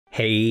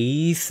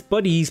Hey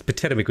Spuddies,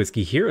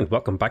 PotatoMcWhiskey here, and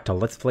welcome back to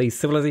Let's Play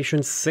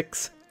Civilization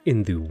 6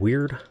 in the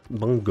Weird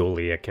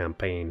Mongolia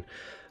campaign.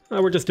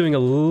 We're just doing a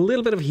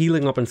little bit of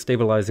healing up and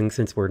stabilizing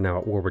since we're now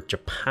at war with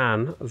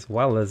Japan, as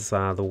well as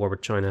the war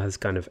with China has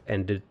kind of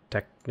ended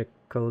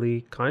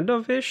technically, kind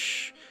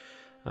of-ish.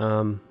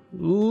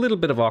 Little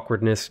bit of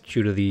awkwardness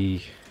due to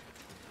the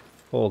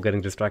whole getting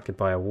distracted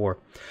by a war.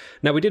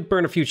 Now, we did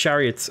burn a few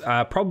chariots,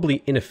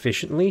 probably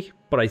inefficiently,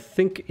 but I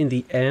think in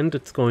the end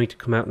it's going to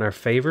come out in our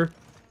favor.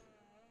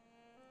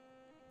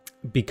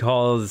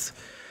 Because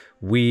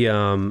we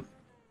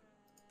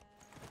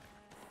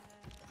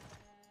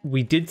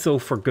did so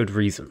for good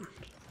reason.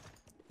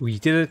 We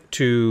did it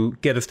to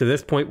get us to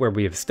this point where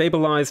we have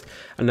stabilized,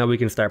 and now we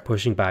can start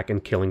pushing back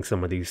and killing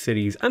some of these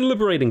cities and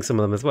liberating some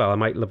of them as well. I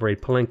might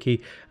liberate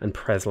Palenque and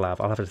Preslav.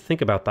 I'll have to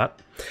think about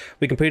that.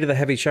 We completed the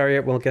heavy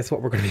chariot. Well, guess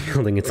what we're going to be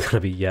building? It's going to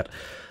be yet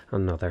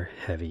another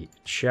heavy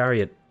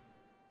chariot,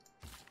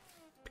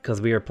 because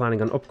we are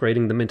planning on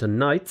upgrading them into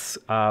knights.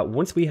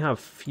 Once we have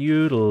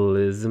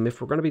feudalism,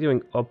 if we're going to be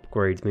doing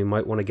upgrades, we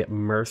might want to get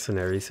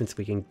mercenaries since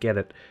we can get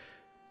it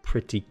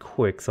pretty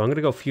quick. So I'm going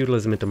to go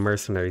feudalism into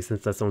mercenaries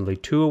since that's only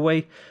 2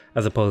 away,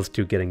 as opposed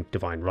to getting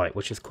divine right,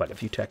 which is quite a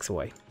few techs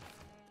away.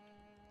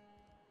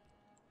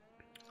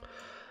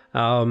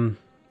 I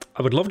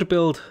would love to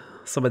build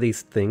some of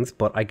these things,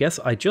 but I guess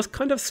I just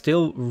kind of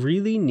still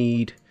really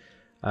need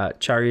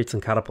chariots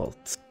and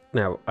catapults.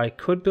 Now, I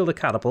could build a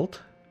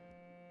catapult.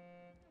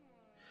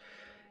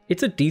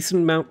 It's a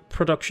decent amount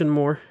production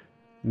more.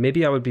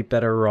 Maybe I would be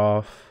better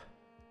off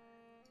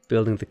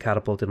building the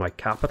catapult in my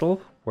capital,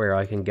 where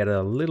I can get it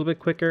a little bit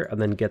quicker and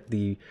then get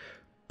the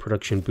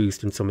production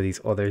boost in some of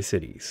these other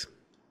cities.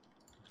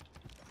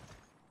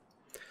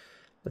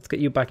 Let's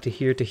get you back to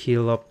here to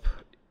heal up.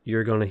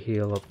 You're going to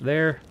heal up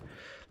there.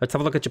 Let's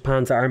have a look at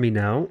Japan's army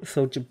now.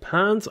 So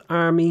Japan's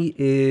army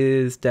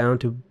is down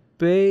to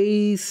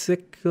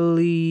basically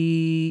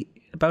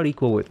about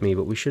equal with me,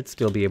 but we should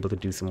still be able to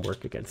do some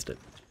work against it.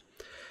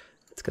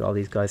 Let's get all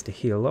these guys to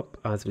heal up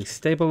as we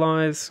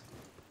stabilize.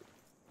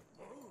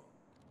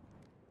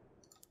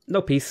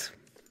 No peace.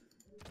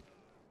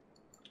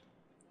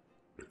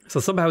 So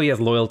somehow he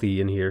has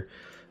loyalty in here,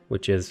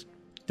 which is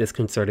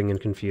disconcerting and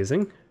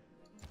confusing.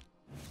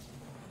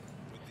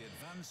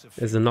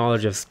 There's the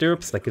knowledge of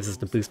stirrups that gives us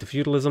the boost to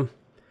feudalism.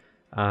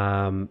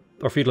 Or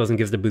feudalism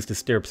gives the boost to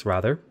stirrups,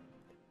 rather.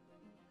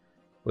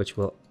 Which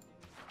will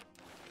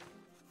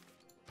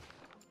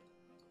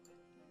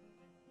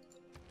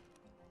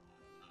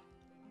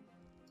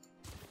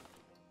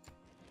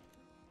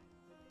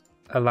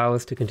allow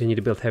us to continue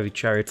to build heavy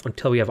chariots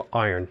until we have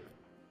iron,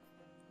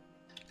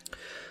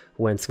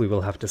 whence we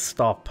will have to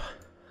stop.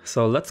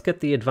 So let's get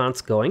the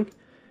advance going.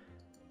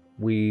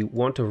 We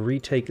want to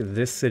retake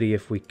this city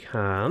if we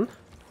can.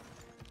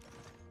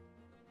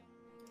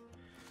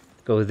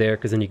 Go there,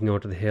 because then you can go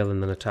to the hill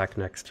and then attack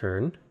next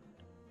turn.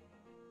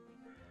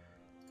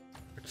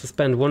 Let's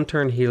spend 1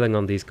 turn healing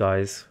on these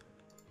guys.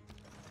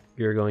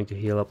 You're going to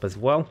heal up as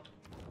well.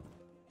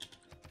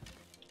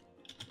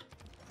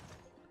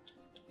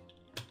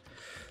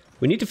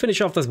 We need to finish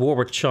off this war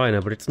with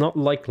China, but it's not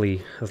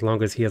likely as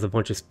long as he has a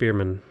bunch of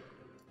spearmen.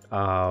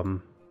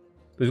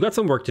 We've got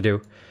some work to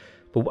do,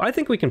 but I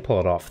think we can pull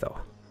it off though.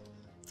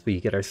 So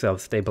we get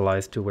ourselves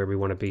stabilized to where we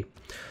want to be.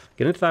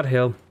 Get into that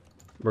hill.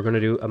 We're going to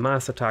do a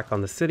mass attack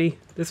on the city.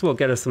 This will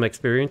get us some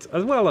experience,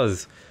 as well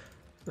as,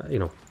 you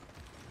know,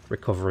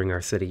 recovering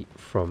our city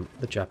from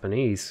the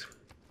Japanese.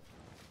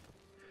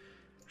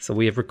 So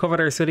we have recovered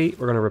our city.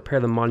 We're going to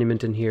repair the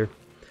monument in here.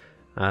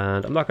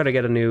 And I'm not going to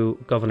get a new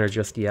governor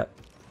just yet.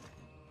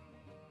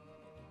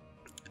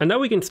 And now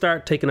we can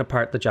start taking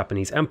apart the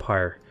Japanese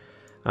Empire.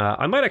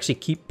 I might actually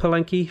keep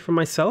Palenque for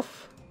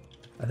myself.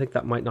 I think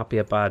that might not be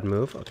a bad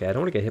move. Okay, I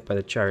don't want to get hit by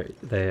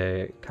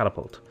the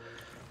catapult.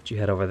 But you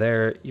head over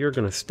there. You're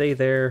going to stay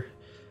there.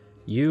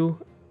 You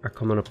are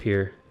coming up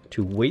here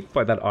to wait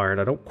by that iron.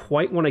 I don't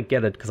quite want to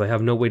get it because I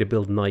have no way to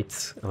build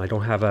knights. And I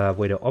don't have a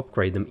way to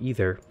upgrade them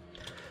either.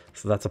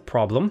 So that's a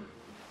problem.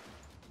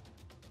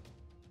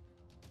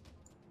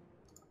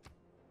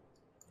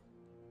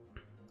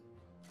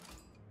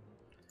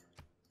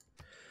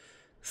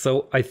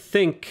 So I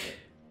think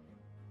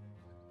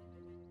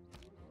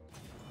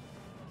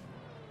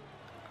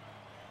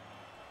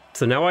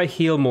so now I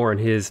heal more in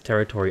his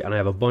territory, and I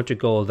have a bunch of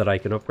gold that I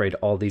can upgrade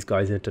all these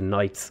guys into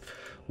knights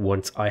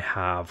once I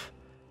have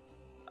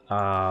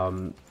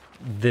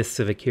this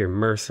civic here,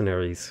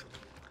 mercenaries.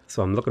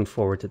 So I'm looking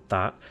forward to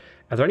that.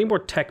 Are there any more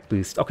tech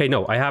boosts? Okay,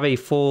 no, I have a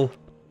full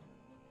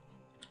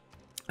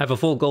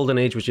golden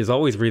age, which is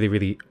always really,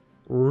 really,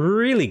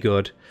 really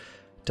good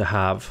to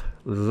have.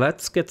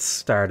 Let's get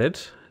started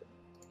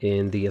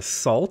in the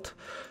assault.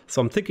 So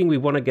I'm thinking we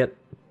want to get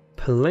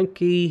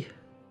Palenque.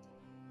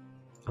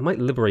 I might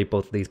liberate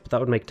both of these, but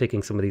that would make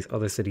taking some of these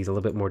other cities a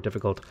little bit more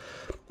difficult.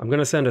 I'm going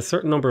to send a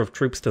certain number of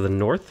troops to the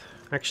north,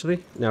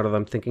 actually, now that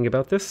I'm thinking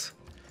about this.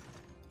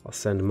 I'll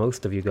send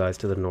most of you guys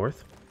to the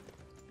north.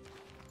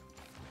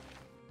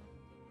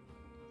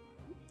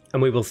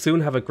 And we will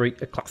soon have a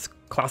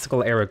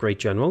classical era great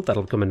general.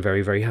 That'll come in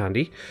very, very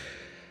handy.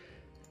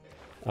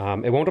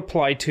 It won't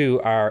apply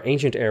to our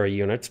ancient era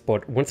units,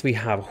 but once we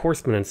have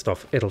horsemen and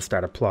stuff, it'll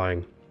start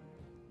applying.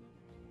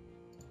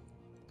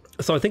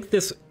 So I think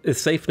this is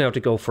safe now to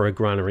go for a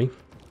granary.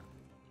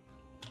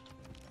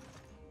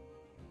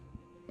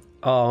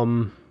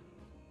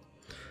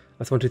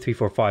 That's 1, 2, 3,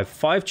 4, 5.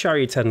 5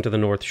 chariots heading to the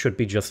north should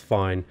be just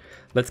fine.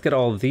 Let's get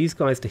all of these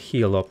guys to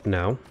heal up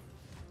now.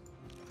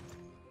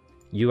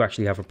 You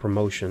actually have a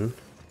promotion.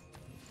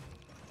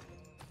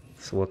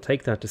 So we'll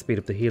take that to speed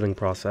up the healing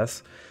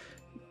process.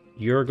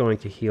 You're going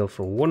to heal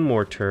for 1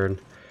 more turn.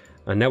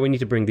 And now we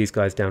need to bring these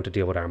guys down to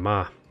deal with our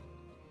Ma.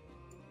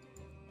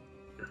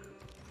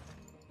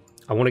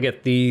 I want to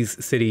get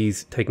these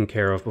cities taken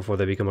care of before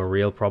they become a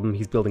real problem.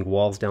 He's building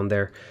walls down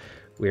there.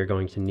 We are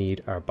going to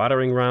need our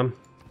battering ram.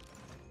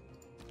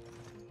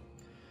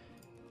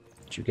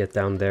 You get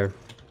down there.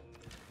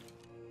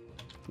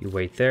 You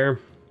wait there.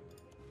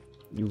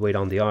 You wait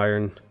on the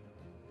iron.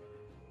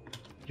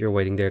 You're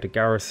waiting there to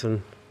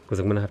garrison, because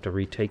I'm going to have to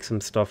retake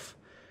some stuff.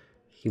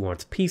 He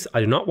wants peace.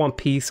 I do not want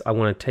peace. I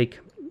want to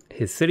take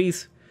his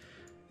cities.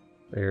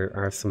 There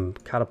are some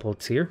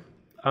catapults here.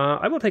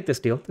 I will take this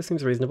deal. This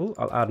seems reasonable.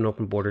 I'll add an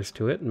open borders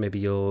to it, and maybe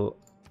you'll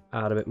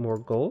add a bit more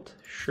gold.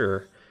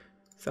 Sure.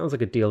 Sounds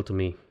like a deal to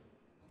me.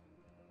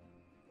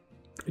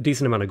 A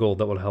decent amount of gold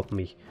that will help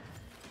me.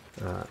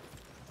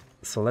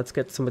 So let's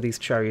get some of these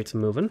chariots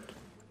moving.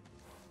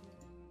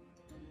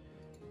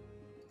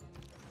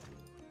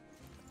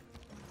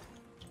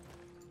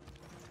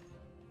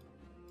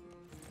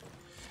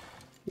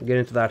 Get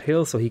into that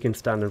hill so he can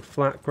stand in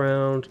flat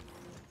ground.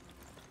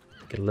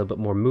 Get a little bit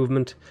more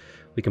movement.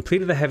 We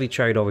completed the heavy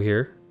chariot over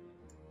here.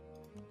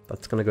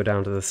 That's going to go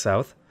down to the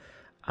south.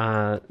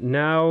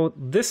 Now,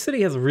 this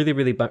city has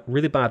really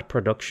bad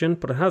production,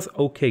 but it has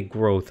okay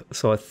growth.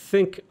 So I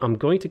think I'm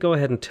going to go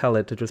ahead and tell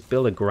it to just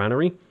build a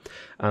granary.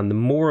 And the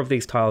more of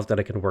these tiles that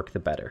I can work, the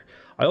better.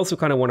 I also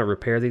kind of want to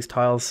repair these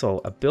tiles,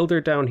 so a builder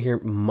down here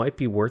might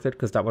be worth it,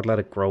 because that would let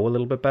it grow a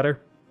little bit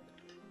better.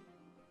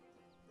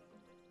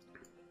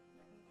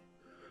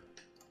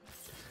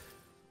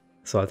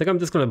 So I think I'm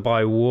just going to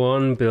buy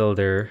 1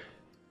 builder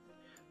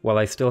while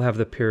I still have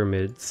the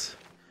pyramids.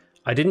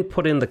 I didn't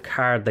put in the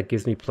card that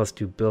gives me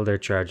 +2 builder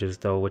charges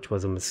though, which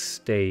was a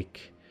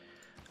mistake.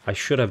 I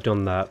should have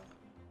done that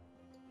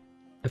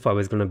if I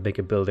was going to make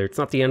a builder. It's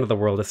not the end of the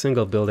world. A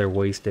single builder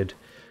wasted.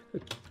 A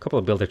couple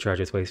of builder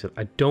charges wasted.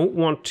 I don't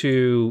want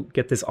to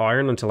get this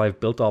iron until I've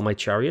built all my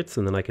chariots,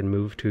 and then I can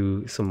move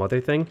to some other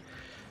thing.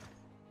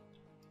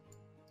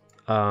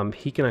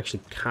 He can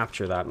actually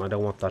capture that, and I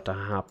don't want that to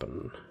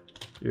happen.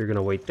 You're going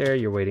to wait there.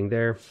 You're waiting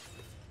there.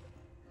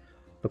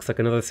 Looks like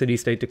another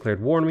city-state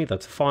declared war on me.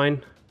 That's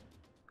fine.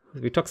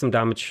 We took some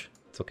damage.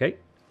 It's okay.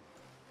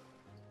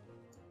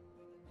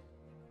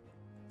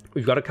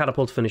 We've got a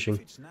catapult finishing.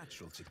 Let's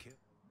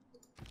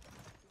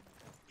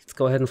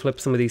go ahead and flip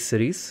some of these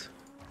cities.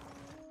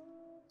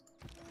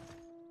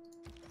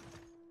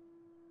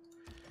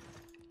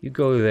 You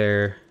go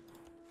there.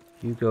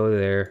 You go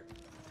there.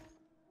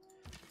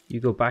 You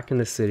go back in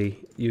the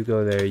city. You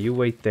go there. You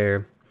wait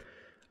there.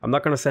 I'm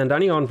not going to send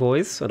any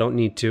envoys. I don't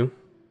need to.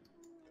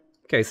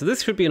 Okay, so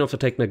this should be enough to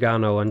take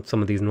Nagano and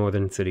some of these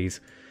northern cities.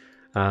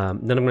 Then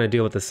I'm going to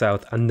deal with the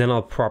south, and then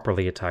I'll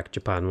properly attack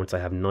Japan once I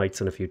have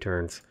knights in a few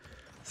turns.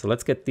 So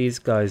let's get these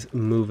guys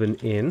moving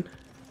in.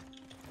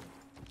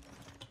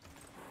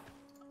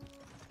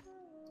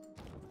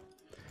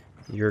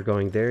 You're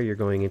going there, you're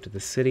going into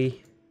the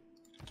city.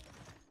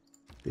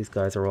 These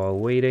guys are all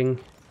waiting.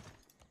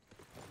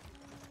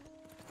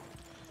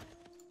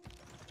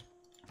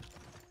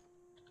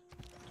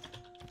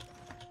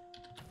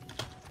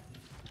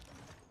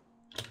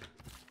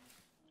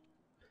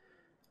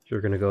 You're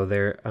going to go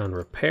there and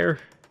repair.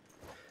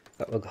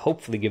 That will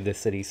hopefully give this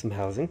city some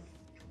housing.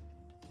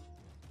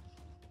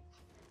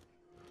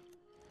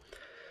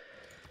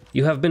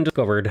 You have been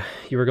discovered.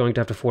 You are going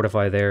to have to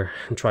fortify there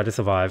and try to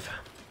survive.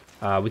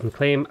 We can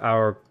claim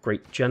our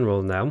great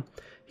general now.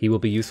 He will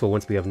be useful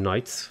once we have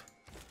knights.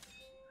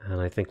 And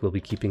I think we'll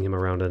be keeping him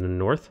around in the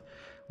north.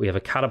 We have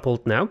a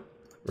catapult now.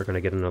 We're going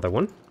to get another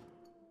one.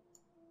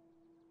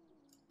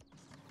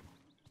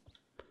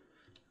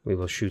 We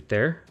will shoot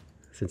there,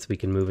 since we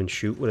can move and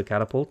shoot with a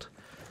catapult,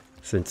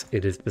 since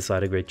it is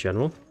beside a great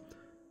general.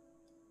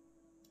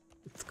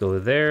 Let's go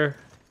there,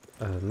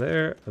 and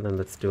then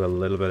let's do a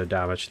little bit of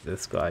damage to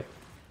this guy.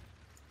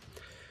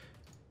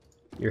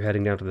 You're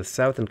heading down to the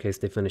south in case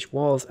they finish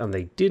walls, and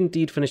they did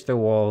indeed finish their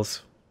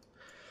walls.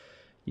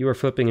 You are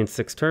flipping in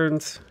 6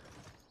 turns.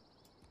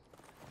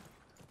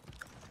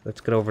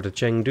 Let's get over to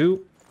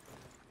Chengdu,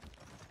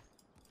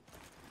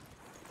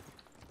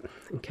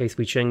 in case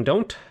we Cheng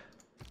don't.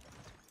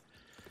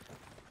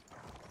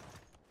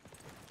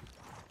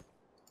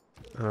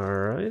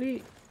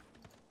 Alrighty.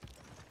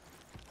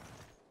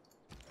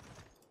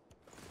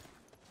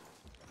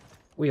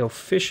 We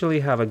officially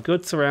have a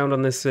good surround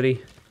on this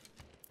city,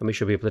 and we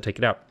should be able to take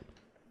it out.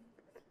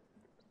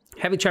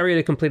 Heavy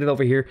chariot completed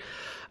over here.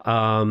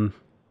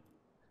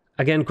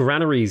 Again,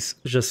 granaries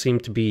just seem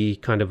to be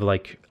kind of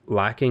like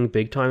lacking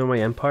big time in my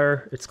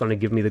empire. It's going to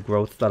give me the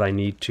growth that I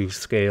need to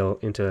scale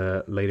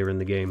into later in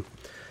the game.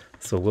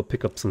 So we'll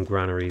pick up some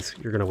granaries.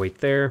 You're going to wait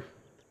there.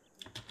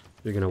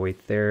 You're going to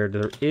wait there.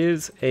 There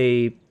is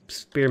a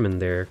spearman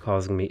there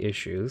causing me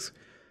issues.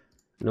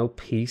 No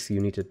peace, you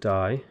need to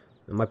die.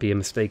 It might be a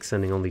mistake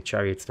sending only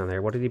chariots down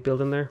there. What did he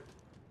build in there?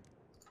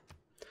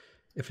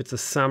 If it's a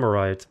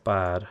samurai, it's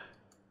bad.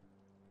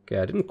 Okay,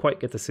 I didn't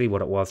quite get to see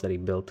what it was that he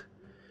built.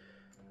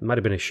 It might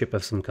have been a ship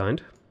of some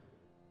kind.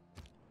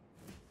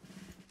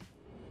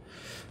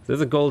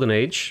 There's a golden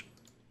age.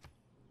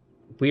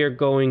 We are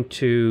going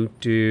to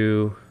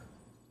do...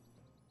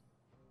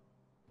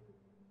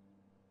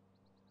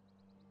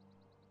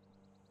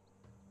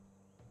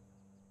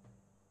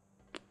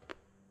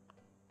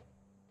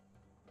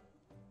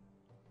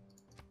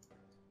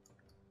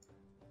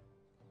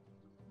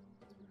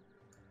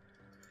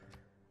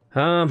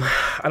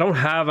 I don't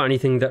have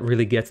anything that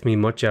really gets me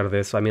much out of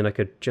this. I mean, I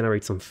could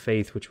generate some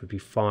faith, which would be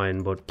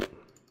fine, but...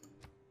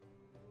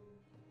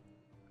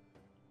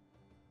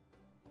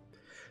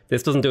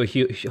 This doesn't do a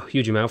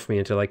huge amount for me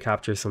until I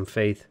capture some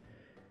faith.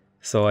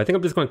 So I think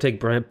I'm just going to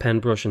take pen,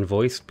 brush, and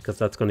voice, because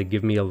that's going to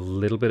give me a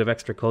little bit of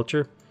extra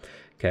culture.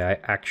 Okay, I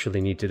actually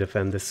need to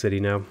defend this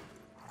city now.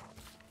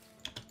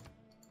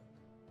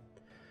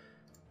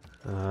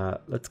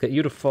 Let's get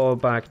you to fall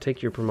back,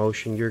 take your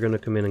promotion. You're going to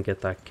come in and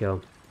get that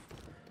kill.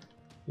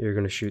 You're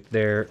going to shoot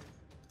there,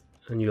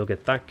 and you'll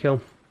get that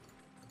kill.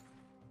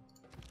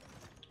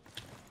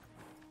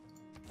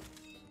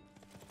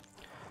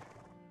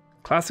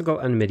 Classical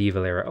and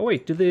medieval era. Oh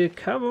wait, do these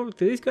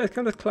guys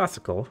count as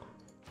classical?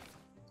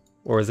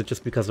 Or is it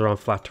just because they're on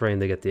flat terrain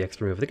they get the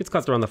extra move? I think it's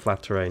because they're on the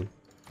flat terrain.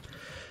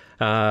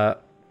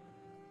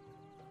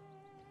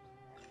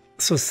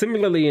 So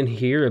similarly in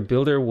here, a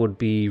builder would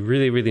be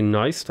really, really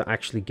nice to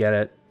actually get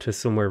it to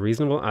somewhere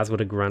reasonable, as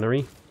would a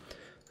granary.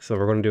 So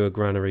we're going to do a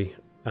granary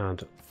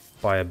and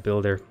buy a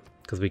builder,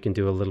 because we can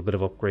do a little bit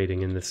of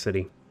upgrading in this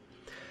city.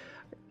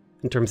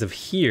 In terms of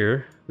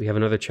here, we have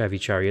another heavy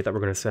chariot that we're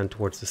going to send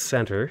towards the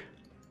center.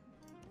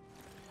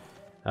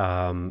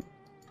 And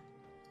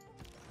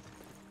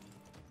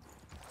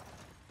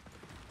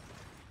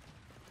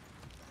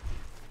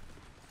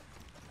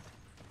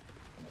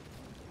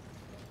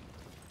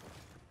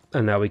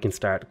now we can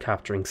start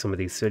capturing some of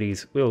these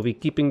cities. We'll be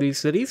keeping these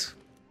cities,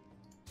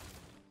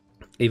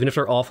 even if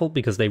they're awful,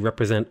 because they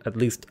represent at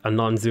least a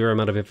non-zero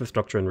amount of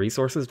infrastructure and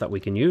resources that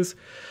we can use.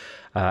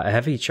 A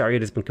heavy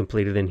chariot has been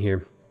completed in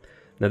here.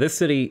 Now this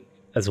city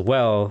as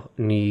well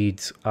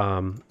needs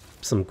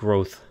some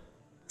growth,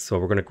 so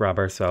we're going to grab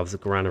ourselves a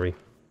granary.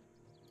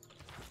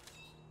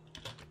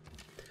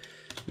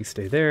 You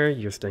stay there,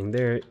 you're staying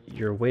there,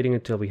 you're waiting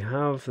until we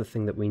have the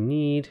thing that we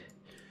need.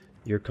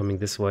 You're coming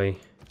this way,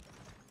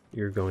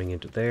 you're going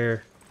into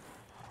there.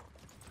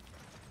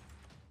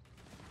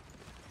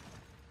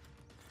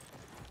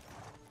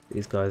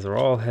 These guys are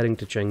all heading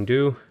to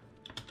Chengdu.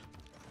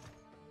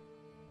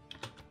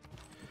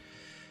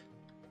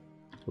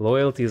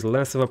 Loyalty is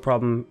less of a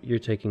problem. You're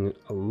taking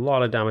a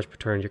lot of damage per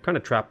turn. You're kind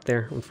of trapped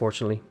there,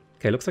 unfortunately.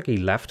 Okay, looks like he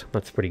left.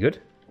 That's pretty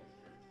good.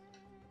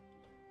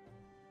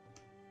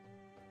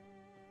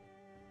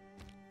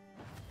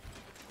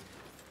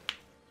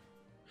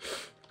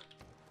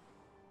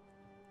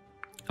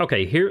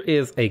 Okay, here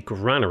is a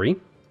granary.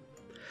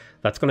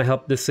 That's going to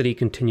help this city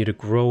continue to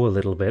grow a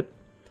little bit.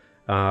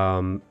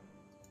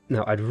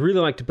 Now, I'd really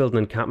like to build an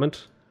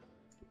encampment,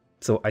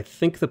 so I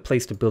think the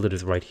place to build it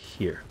is right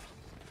here.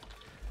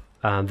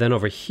 Then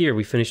over here,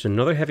 we finished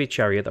another heavy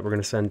chariot that we're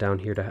going to send down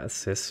here to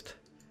assist.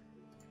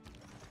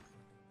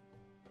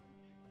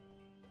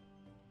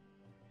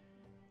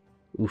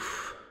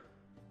 Oof.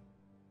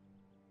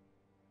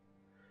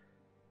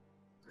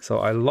 So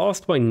I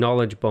lost my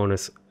knowledge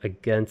bonus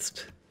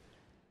against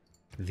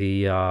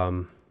the...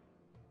 I'm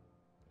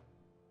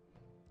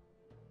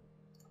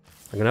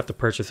going to have to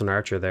purchase an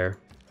archer there,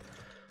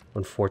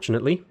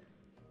 unfortunately.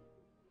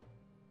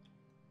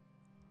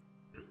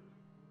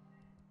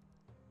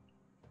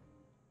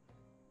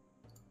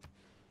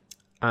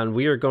 And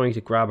we are going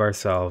to grab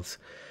ourselves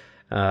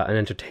an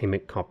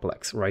entertainment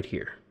complex right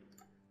here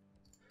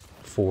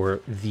for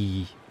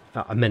the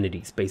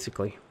amenities,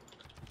 basically.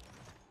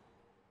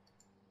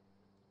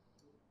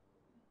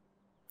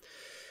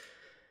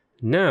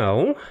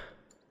 Now,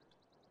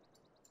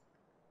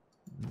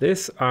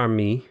 this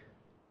army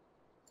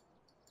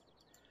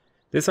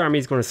is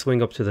going to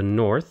swing up to the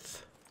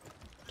north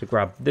to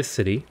grab this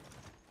city.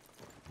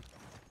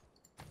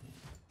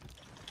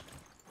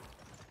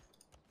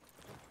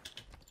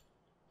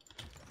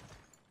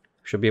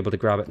 Should be able to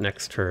grab it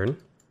next turn.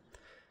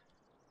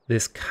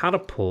 This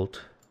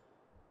catapult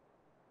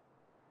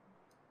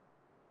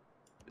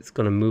is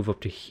going to move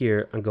up to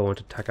here and go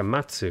into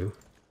Takamatsu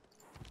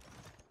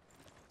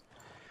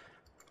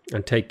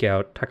and take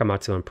out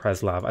Takamatsu and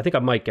Preslav. I think I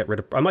might get rid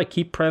of... I might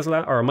keep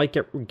Preslav, or I might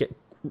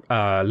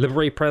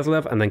liberate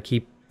Preslav and then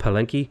keep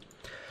Palenki.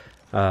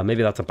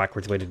 Maybe that's a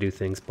backwards way to do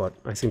things, but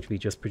I seem to be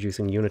just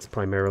producing units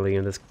primarily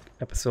in this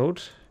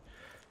episode.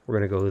 We're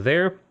going to go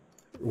there.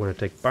 We're going to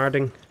take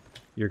barding.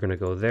 You're going to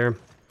go there.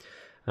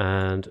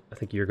 And I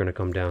think you're going to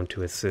come down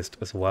to assist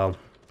as well.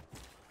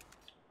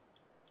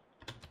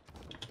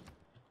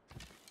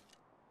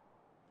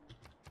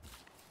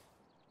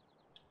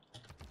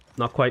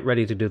 Not quite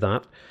ready to do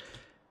that.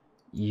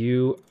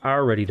 You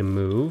are ready to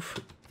move.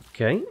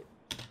 Okay.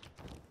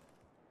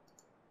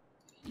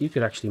 You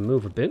could actually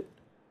move a bit.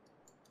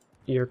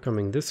 You're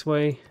coming this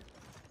way.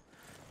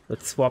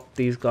 Let's swap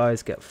these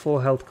guys, get full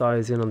health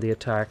guys in on the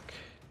attack.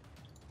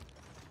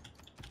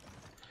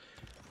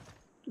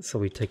 So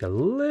we take a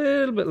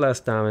little bit less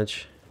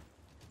damage.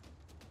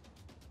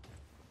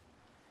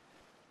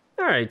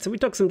 Alright, so we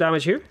took some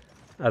damage here,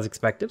 as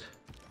expected.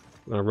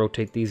 I'm going to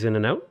rotate these in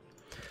and out.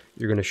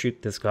 You're going to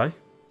shoot this guy.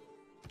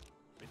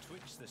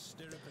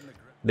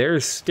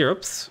 There's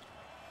stirrups.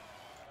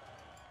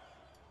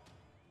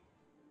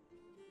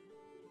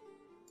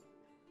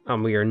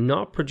 And we are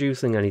not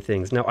producing any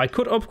things. Now, I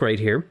could upgrade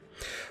here,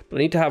 but I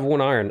need to have 1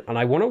 iron. And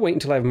I want to wait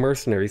until I have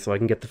mercenaries so I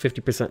can get the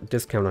 50%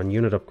 discount on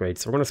unit upgrades.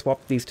 So we're going to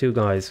swap these 2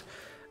 guys.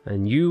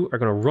 And you are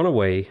going to run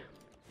away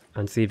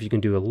and see if you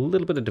can do a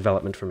little bit of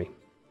development for me.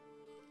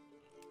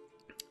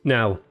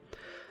 Now,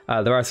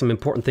 there are some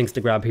important things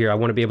to grab here. I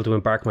want to be able to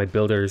embark my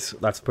builders.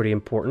 That's pretty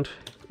important.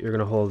 You're going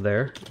to hold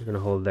there. You're going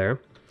to hold there.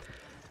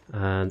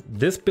 And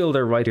this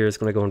builder right here is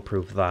going to go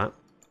improve that.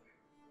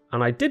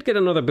 And I did get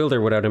another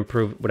builder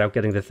without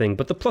getting the thing,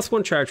 but the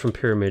 +1 charge from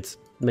pyramids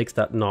makes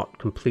that not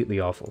completely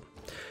awful.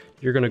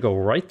 You're going to go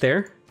right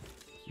there.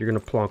 You're going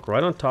to plonk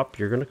right on top.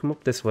 You're going to come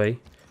up this way.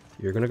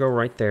 You're going to go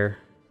right there.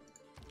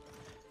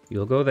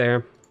 You'll go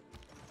there.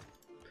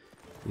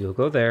 You'll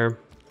go there.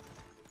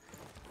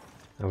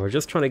 And we're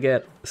just trying to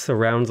get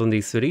surrounds on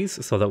these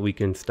cities so that we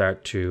can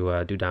start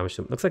to do damage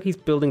to them. Looks like he's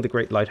building the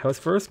Great Lighthouse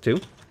for us too,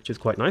 which is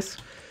quite nice.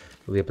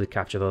 We'll be able to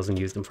capture those and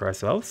use them for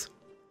ourselves.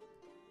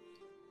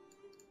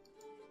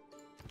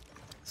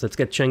 So let's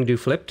get Chengdu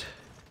flipped.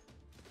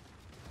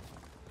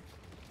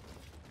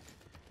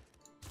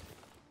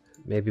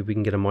 Maybe we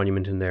can get a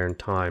monument in there in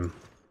time.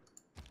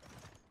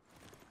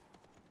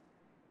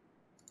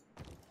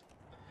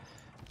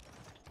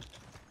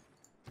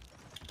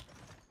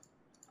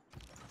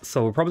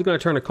 So we're probably going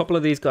to turn a couple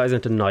of these guys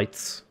into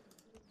knights.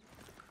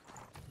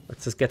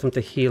 Let's just get them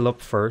to heal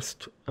up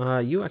first.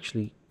 You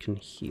actually can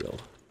heal.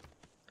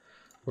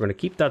 We're going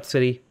to keep that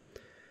city.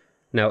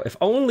 Now, if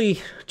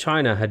only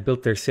China had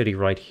built their city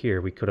right here,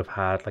 we could have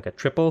had like a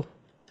triple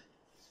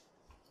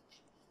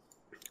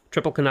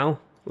canal,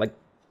 like,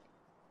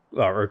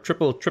 or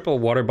triple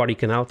water body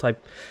canal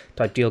type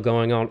deal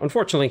going on.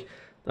 Unfortunately,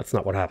 that's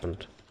not what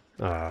happened,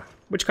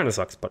 which kind of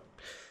sucks, but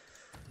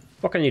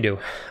what can you do?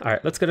 All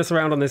right, let's get us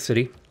around on this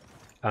city.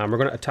 We're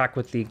going to attack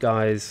with the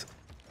guys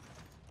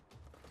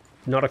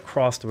not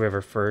across the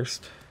river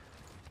first.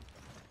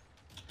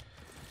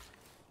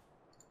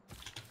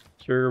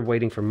 You're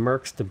waiting for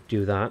mercs to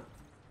do that.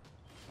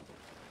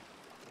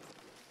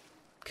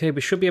 Okay, we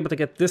should be able to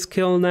get this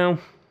kill now.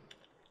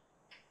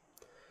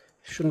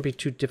 Shouldn't be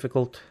too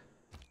difficult.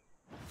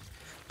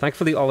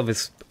 Thankfully, all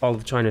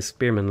of China's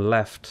spearmen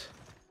left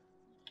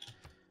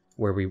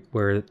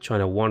where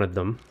China wanted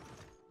them.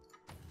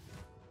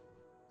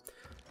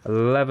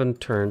 11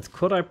 turns.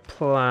 Could I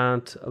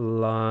plant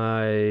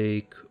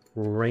like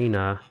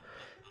Reina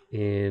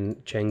in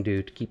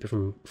Chengdu to keep it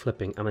from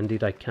flipping? And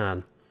indeed I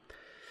can.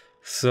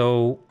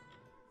 So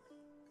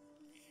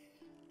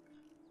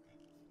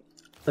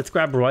let's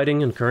grab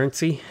writing and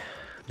currency.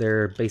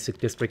 They're basic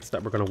districts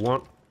that we're going to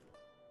want.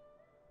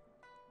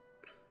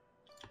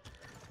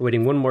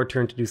 Waiting 1 more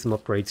turn to do some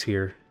upgrades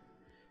here.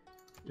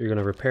 You're going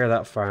to repair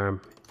that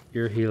farm.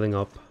 You're healing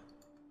up.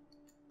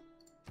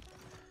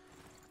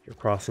 You're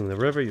crossing the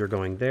river. You're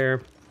going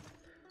there.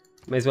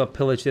 May as well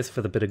pillage this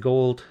for the bit of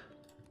gold,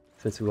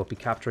 since we won't be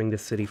capturing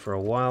this city for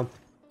a while.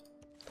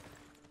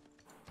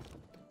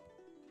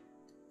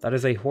 That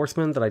is a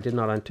horseman that I did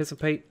not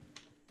anticipate.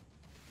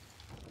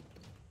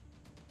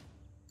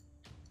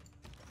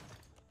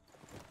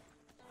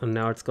 And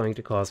now it's going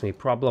to cause me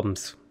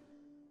problems.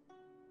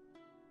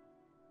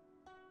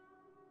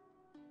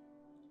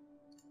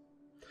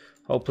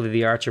 Hopefully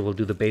the archer will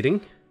do the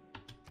baiting.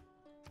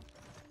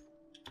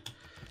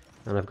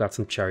 And I've got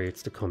some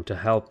chariots to come to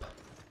help.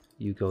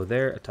 You go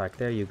there, attack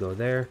there, you go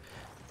there,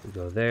 you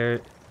go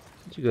there,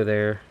 you go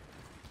there.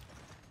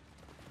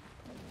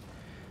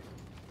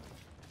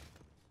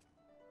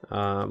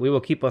 We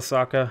will keep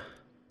Osaka.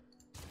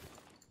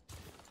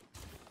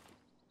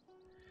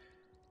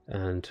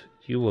 And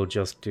you will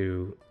just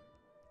do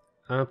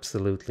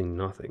absolutely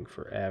nothing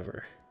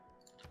forever.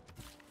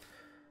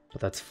 But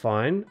that's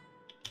fine.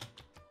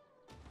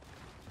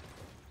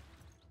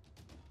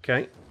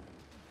 Okay.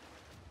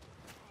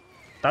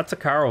 That's a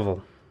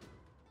caravel.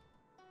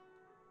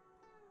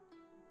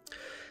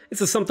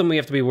 This is something we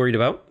have to be worried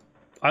about.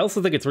 I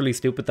also think it's really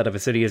stupid that if a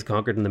city is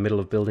conquered in the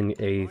middle of building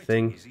a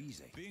thing,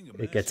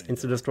 it gets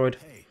insta-destroyed.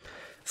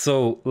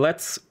 So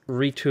let's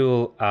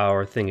retool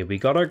our thingy. We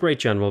got our Great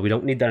General. We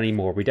don't need that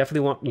anymore. We definitely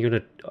want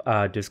unit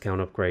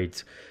discount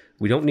upgrades.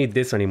 We don't need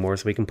this anymore,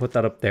 so we can put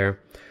that up there.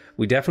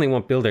 We definitely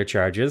want builder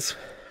charges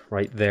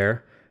right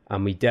there.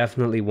 And we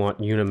definitely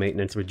want unit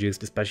maintenance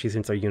reduced, especially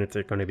since our units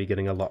are going to be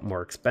getting a lot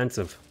more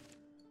expensive.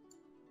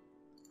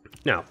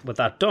 Now, with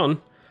that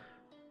done,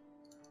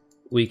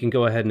 we can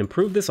go ahead and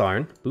improve this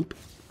iron. Boop.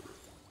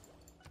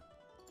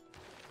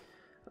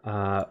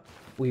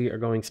 We are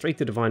going straight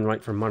to Divine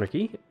Right for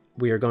Monarchy.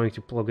 We are going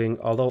to plug in,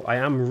 although I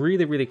am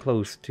really, really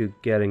close to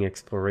getting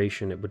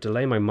Exploration. It would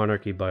delay my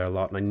Monarchy by a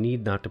lot, and I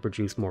need that to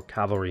produce more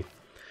cavalry.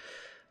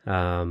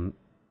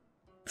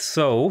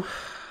 So,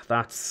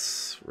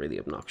 that's really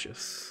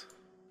obnoxious.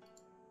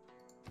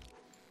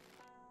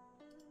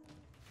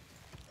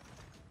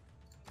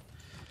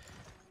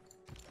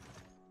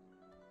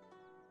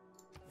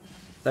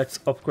 Let's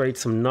upgrade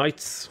some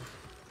knights.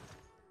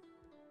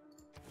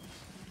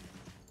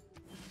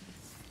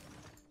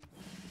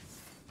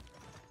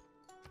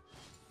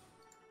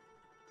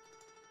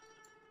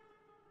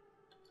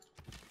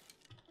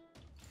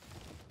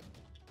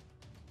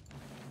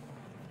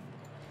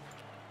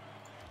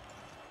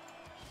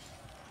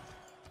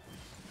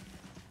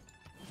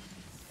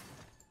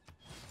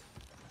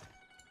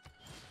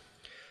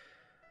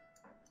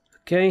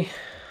 Okay.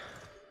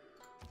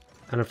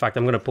 And in fact,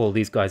 I'm going to pull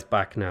these guys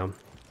back now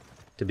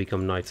to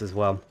become knights as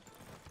well.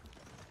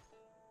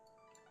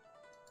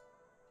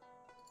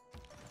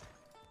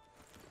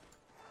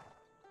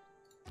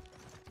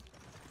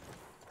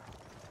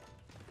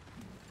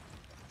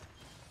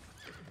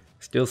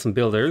 Still some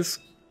builders.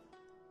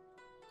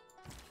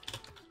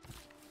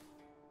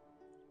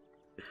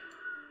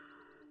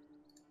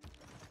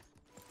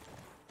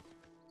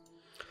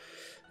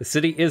 The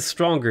city is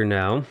stronger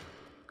now.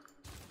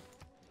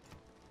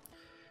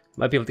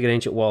 Might be able to get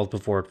ancient walls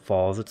before it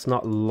falls. It's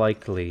not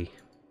likely,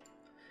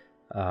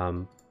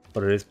 but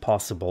it is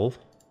possible.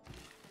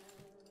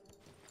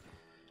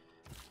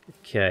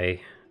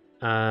 Okay,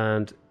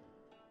 and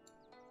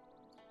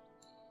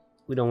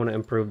we don't want to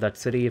improve that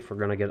city if we're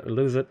going to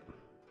lose it.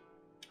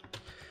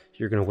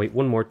 You're going to wait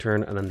one more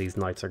turn, and then these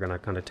knights are going to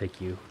kind of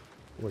take you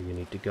where you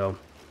need to go.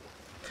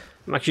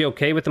 I'm actually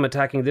okay with them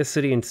attacking this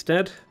city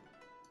instead.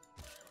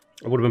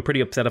 I would have been pretty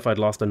upset if I'd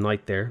lost a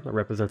knight there. That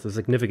represents a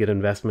significant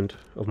investment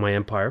of my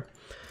empire.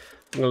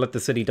 I'm going to let the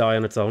city die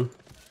on its own.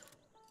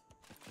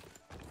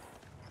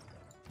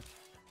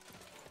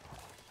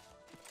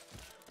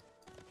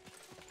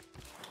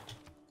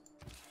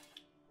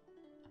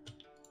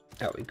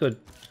 Oh, we could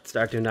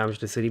start doing damage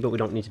to the city, but we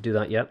don't need to do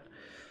that yet.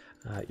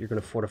 You're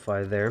going to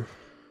fortify there.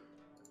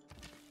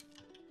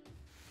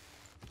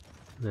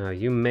 Now,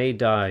 you may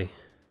die.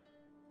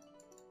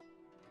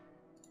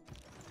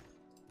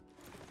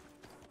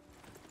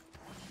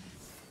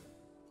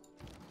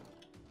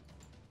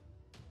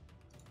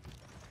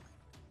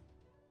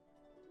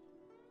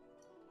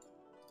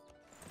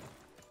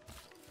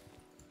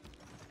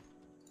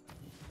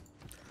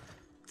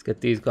 Let's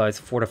get these guys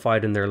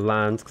fortified in their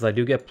lands, because I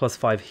do get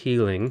 +5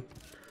 healing.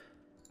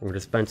 I'm going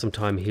to spend some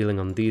time healing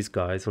on these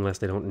guys, unless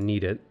they don't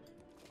need it.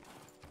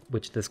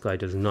 Which this guy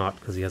does not,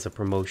 because he has a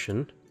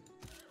promotion.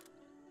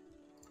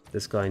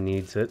 This guy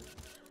needs it.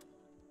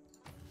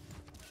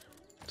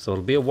 So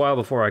it'll be a while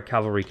before our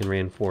cavalry can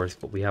reinforce,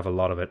 but we have a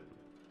lot of it.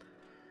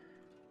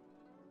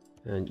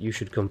 And you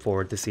should come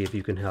forward to see if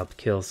you can help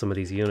kill some of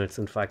these units.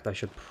 In fact, I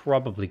should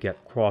probably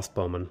get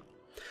crossbowmen.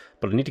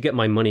 But I need to get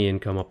my money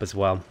income up as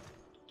well.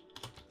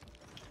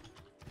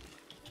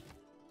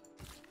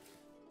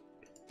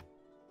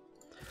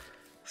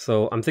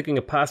 So I'm thinking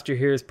a pasture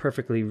here is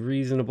perfectly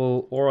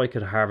reasonable, or I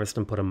could harvest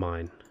and put a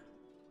mine.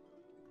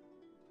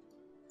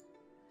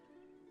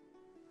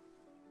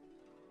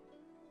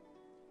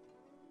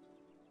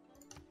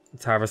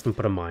 Let's harvest and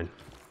put a mine.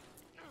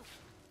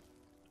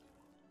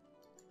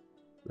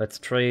 Let's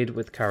trade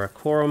with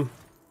Karakorum.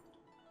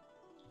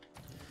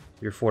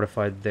 You're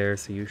fortified there,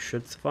 so you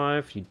should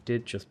survive. You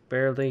did just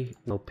barely.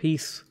 No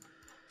peace.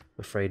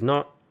 I'm afraid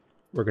not.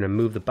 We're going to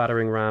move the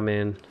battering ram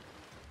in.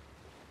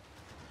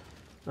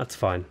 That's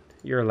fine.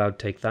 You're allowed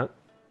to take that.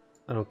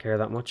 I don't care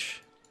that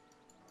much.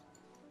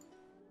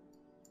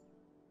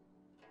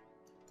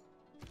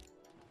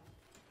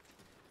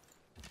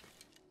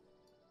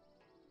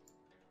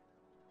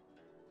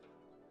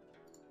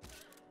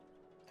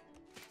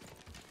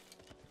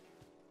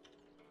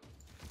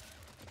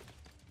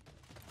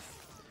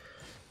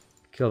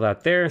 Kill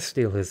that there.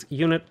 Steal his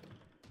unit.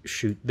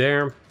 Shoot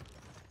there.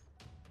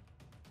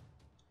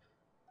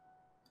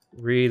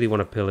 Really want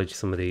to pillage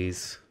some of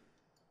these.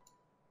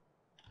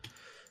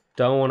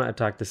 Don't want to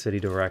attack the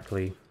city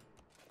directly.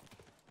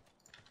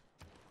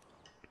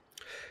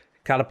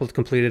 Catapult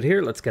completed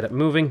here. Let's get it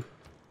moving.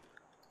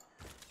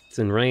 It's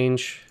in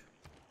range.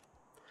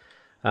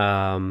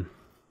 Okay,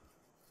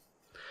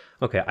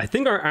 I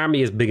think our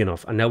army is big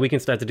enough, and now we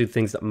can start to do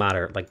things that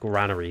matter, like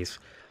granaries.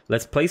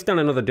 Let's place down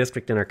another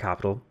district in our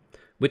capital.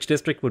 Which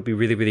district would be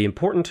really, really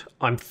important?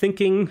 I'm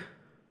thinking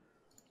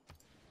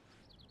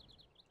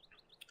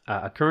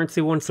a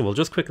currency one, so we'll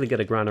just quickly get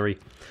a granary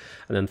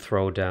and then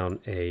throw down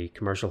a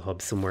commercial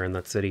hub somewhere in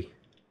that city.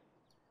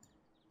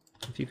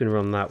 If you can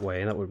run that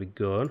way, that would be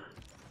good.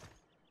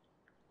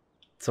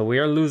 So we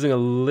are losing a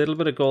little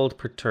bit of gold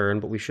per turn,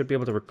 but we should be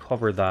able to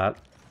recover that.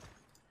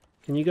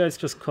 Can you guys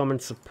just come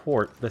and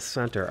support the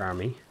center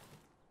army?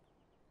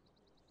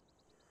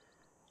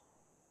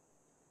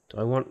 Do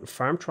I want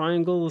farm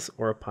triangles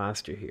or a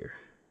pasture here?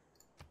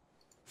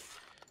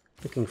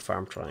 Thinking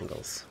farm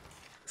triangles.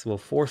 So we'll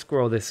force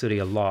grow this city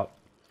a lot.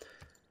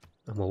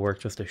 And we'll work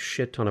just a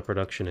shit ton of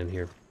production in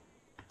here.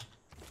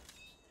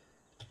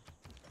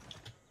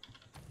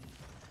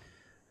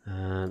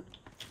 And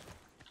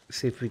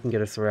see if we can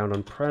get us around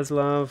on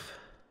Preslav.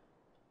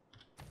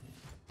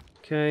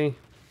 Okay.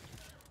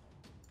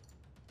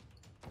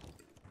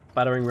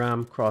 Battering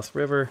ram, cross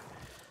river.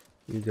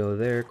 You go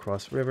there,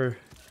 cross river.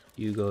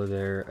 You go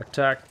there,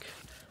 attack,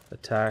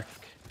 attack,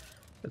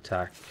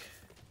 attack.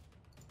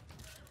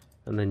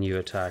 And then you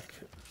attack.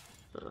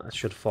 That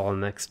should fall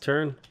next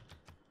turn.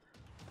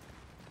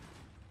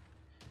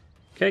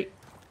 Okay.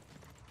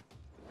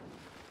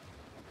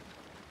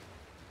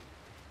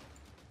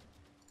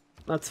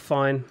 That's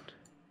fine.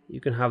 You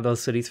can have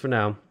those cities for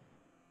now.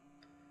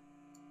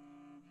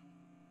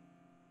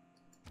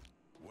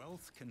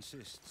 Wealth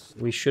consists.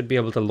 We should be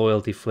able to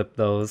loyalty flip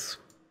those.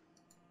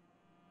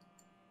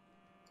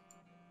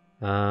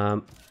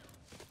 Alright,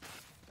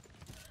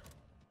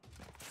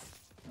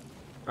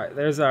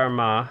 there's our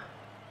Ma.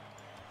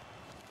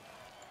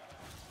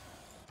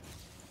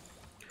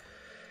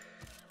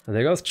 And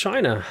there goes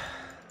China.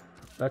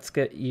 Let's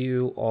get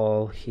you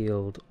all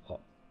healed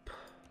up.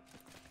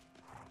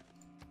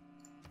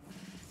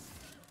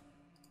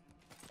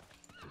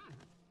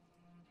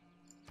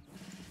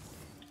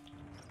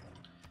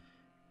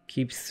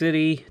 Keep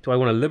city. Do I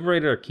want to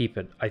liberate it or keep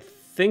it? I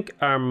think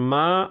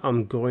Armagh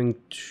I'm going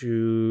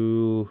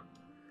to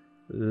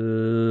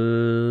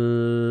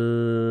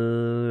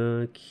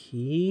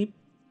keep. It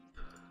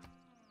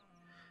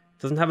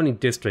doesn't have any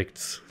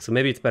districts, so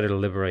maybe it's better to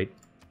liberate.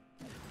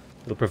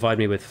 It'll provide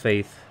me with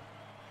faith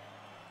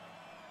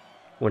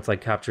once I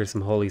capture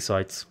some holy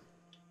sites.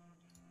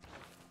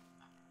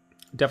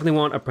 Definitely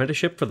want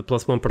apprenticeship for the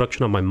 +1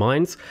 production on my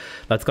mines.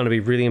 That's going to be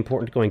really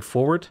important going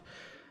forward.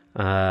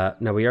 Now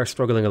we are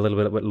struggling a little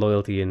bit with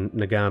loyalty in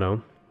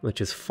Nagano,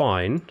 which is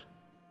fine.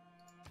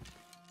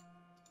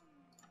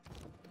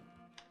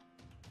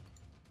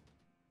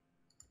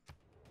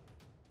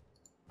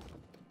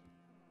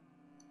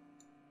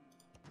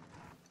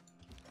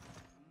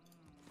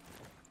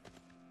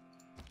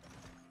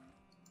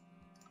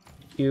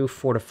 You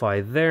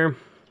fortify there.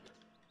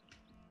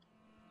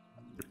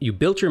 You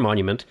built your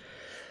monument,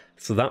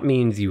 so that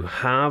means you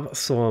have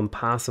some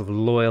passive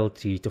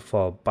loyalty to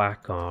fall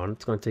back on.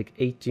 It's going to take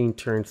 18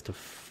 turns to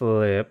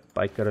flip.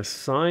 I could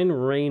assign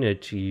Reina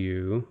to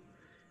you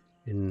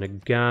in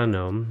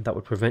Nagano. That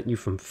would prevent you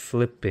from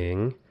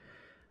flipping.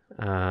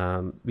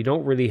 We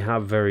don't really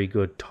have very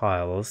good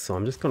tiles, so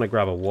I'm just going to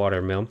grab a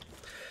water mill.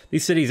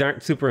 These cities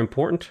aren't super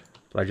important,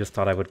 but I just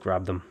thought I would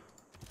grab them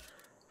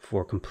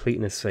for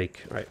completeness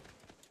sake. All right.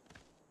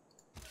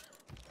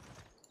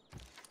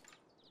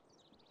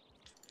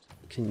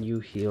 Can you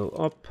heal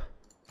up?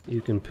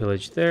 You can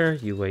pillage there.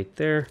 You wait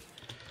there.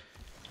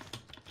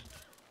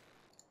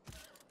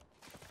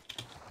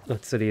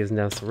 That city is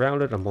now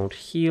surrounded and won't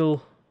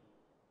heal.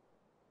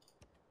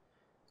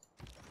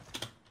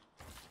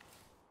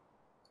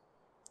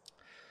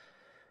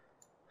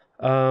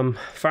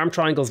 Farm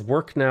triangles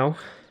work now.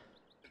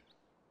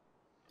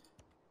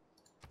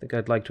 I think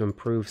I'd like to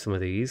improve some of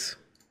these.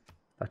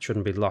 That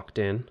shouldn't be locked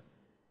in.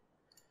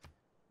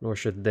 Nor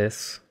should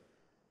this.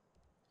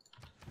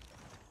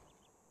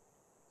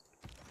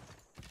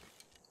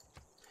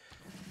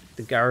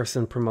 The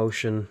garrison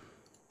promotion.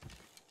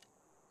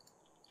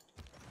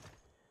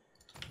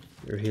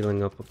 You're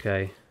healing up,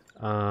 okay.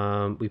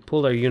 We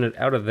pulled our unit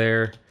out of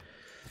there.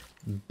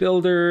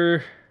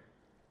 Builder.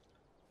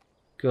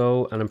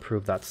 Go and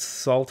improve that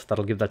salt.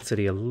 That'll give that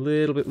city a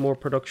little bit more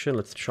production.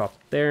 Let's chop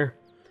there.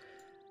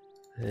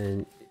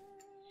 And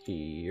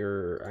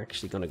you're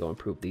actually going to go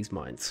improve these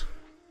mines.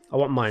 I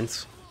want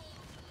mines.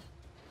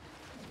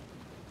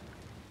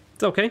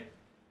 It's okay.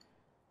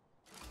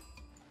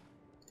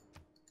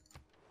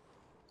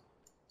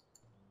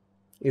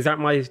 These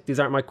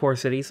aren't my core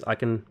cities. I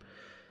can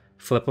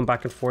flip them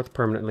back and forth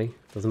permanently.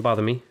 Doesn't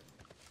bother me.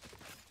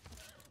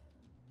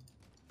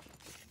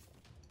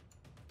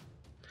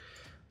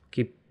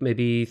 Keep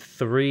maybe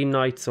 3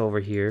 knights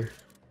over here.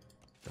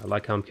 I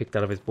like how I'm kicked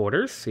out of his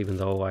borders, even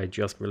though I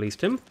just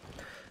released him.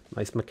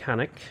 Nice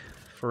mechanic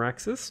for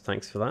Axis.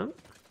 Thanks for that.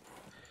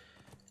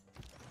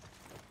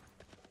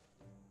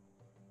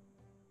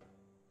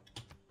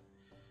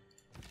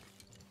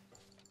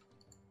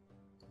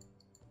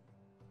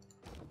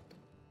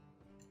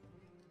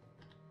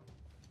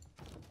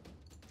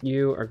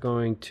 You are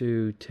going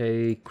to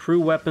take crew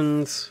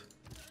weapons.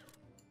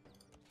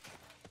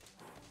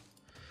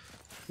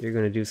 You're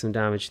going to do some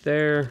damage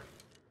there.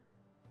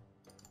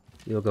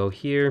 You'll go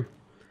here.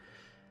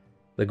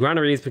 The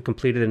granary has been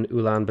completed in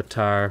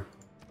Ulaanbaatar.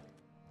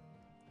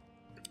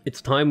 It's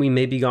time we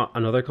maybe got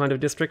another kind of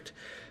district.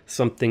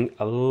 Something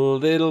a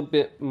little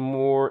bit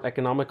more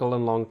economical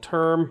and long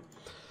term.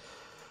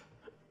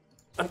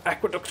 An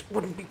aqueduct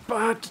wouldn't be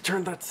bad to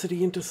turn that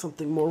city into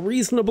something more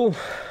reasonable.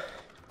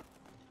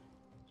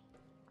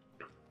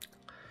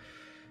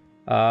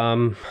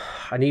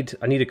 I need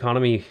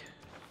economy.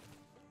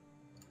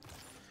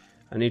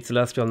 I need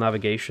celestial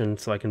navigation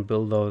so I can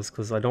build those,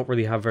 because I don't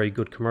really have very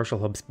good commercial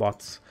hub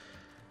spots.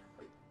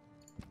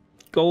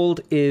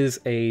 Gold is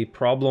a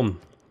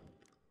problem.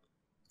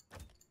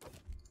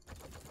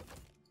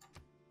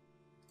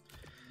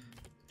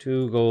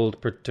 Two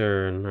gold per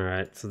turn.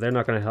 Alright, so they're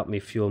not going to help me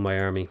fuel my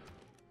army.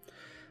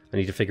 I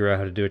need to figure out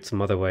how to do it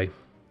some other way.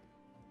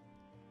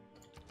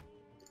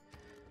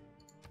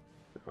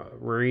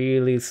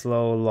 Really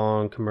slow,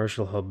 long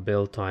commercial hub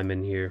build time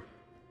in here.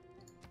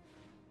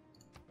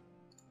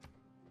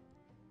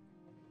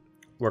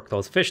 Work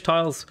those fish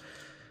tiles.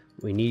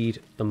 We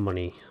need the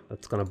money.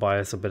 That's going to buy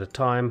us a bit of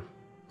time.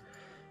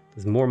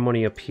 There's more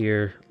money up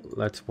here.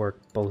 Let's work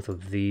both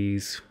of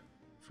these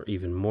for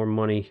even more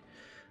money.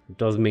 It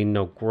does mean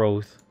no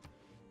growth,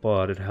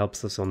 but it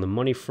helps us on the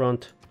money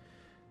front.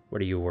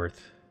 What are you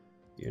worth?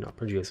 You're not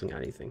producing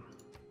anything.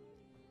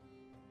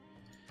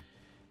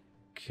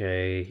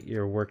 Okay,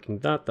 you're working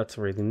that. That's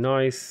really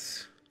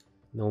nice.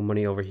 No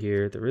money over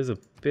here. There is a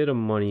bit of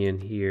money in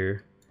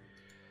here.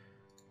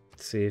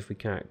 Let's see if we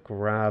can't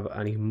grab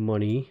any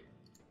money.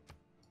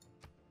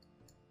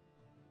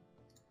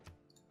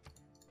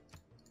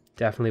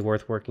 Definitely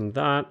worth working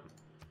that.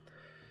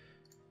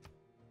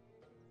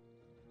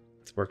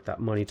 Let's work that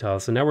money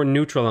tile. So now we're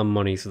neutral on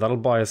money, so that'll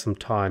buy us some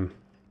time.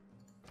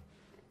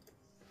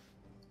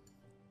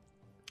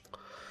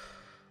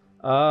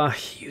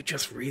 You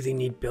just really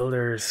need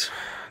builders.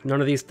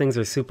 None of these things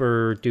are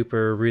super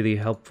duper really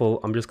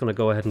helpful. I'm just going to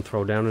go ahead and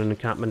throw down an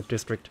encampment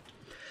district.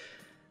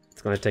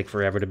 It's going to take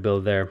forever to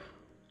build there.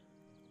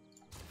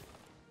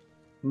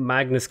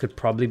 Magnus could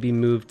probably be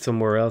moved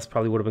somewhere else.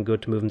 Probably would have been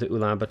good to move him to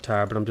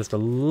Ulaanbaatar, but I'm just a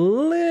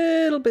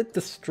little bit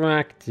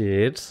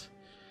distracted.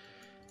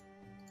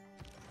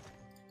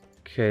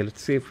 Okay,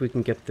 let's see if we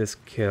can get this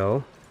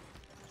kill.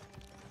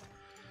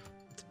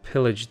 Let's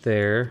pillage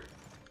there.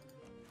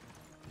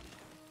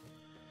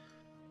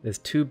 There's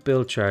 2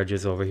 build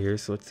charges over here,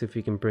 so let's see if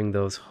we can bring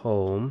those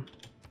home.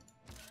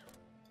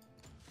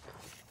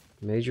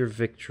 Major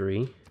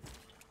victory.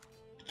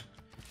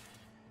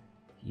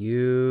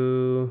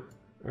 You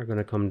are going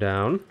to come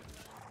down.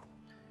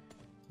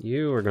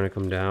 You are going to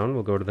come down.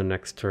 We'll go to the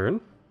next turn.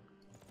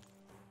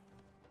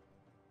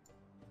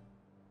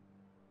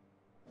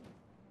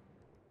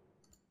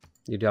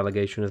 Your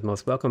delegation is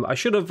most welcome. I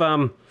should have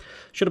been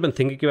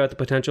thinking about the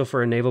potential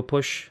for a naval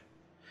push.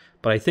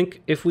 But I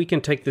think if we can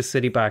take this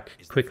city back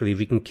quickly,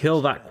 we can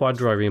kill that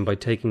quadrireme by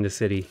taking the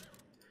city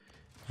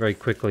very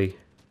quickly.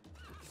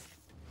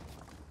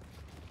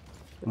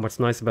 And what's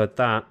nice about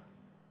that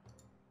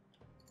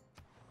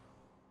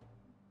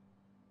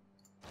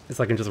is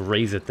I can just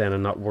raise it then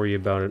and not worry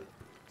about it.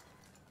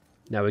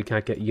 Now we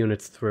can't get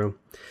units through.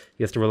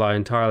 He has to rely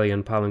entirely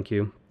on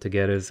Palanque to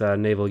get his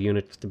naval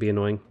units to be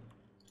annoying.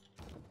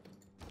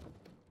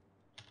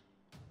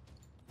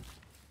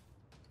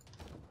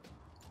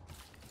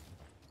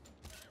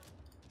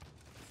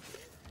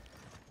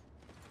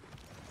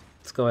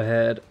 Let's go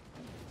ahead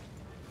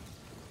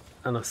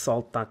and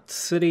assault that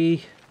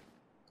city.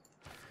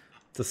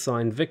 Let's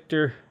assign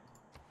Victor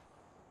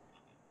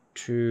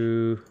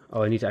to...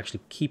 Oh, I need to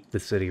actually keep the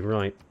city,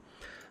 right.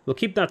 We'll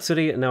keep that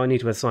city, and now I need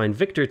to assign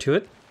Victor to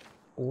it.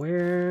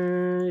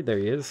 Where... There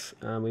he is.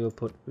 And we will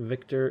put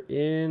Victor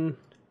in...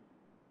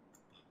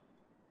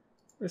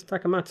 Where's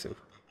Takamatsu?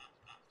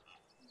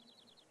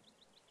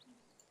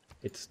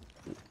 It's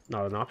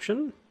not an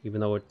option,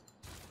 even though it's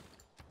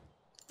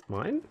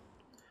mine.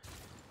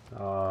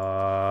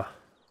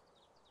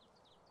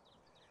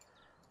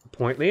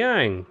 Point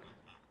Liang.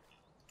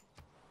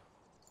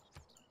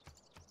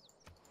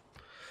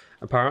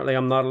 Apparently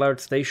I'm not allowed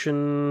to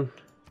station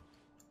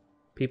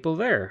people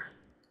there.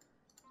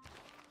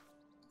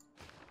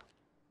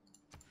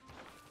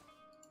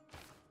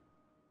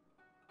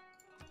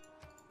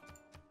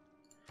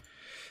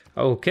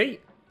 Okay,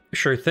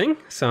 sure thing.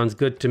 Sounds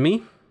good to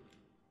me.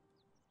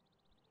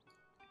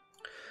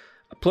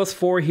 A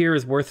 +4 here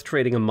is worth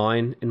trading a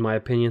mine, in my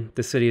opinion.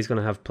 This city is going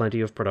to have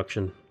plenty of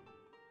production.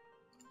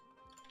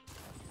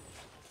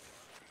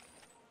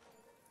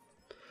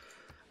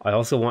 I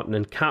also want an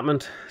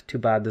encampment. Too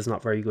bad there's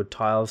not very good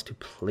tiles to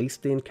place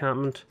the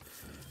encampment.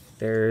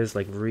 There's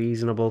like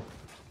reasonable.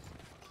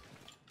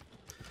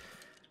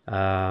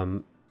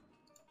 Let's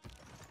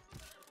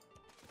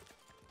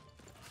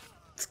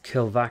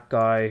kill that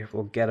guy.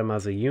 We'll get him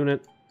as a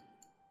unit.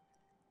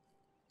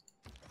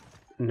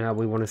 Now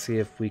we want to see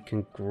if we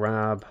can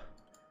grab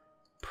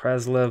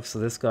Preslev. So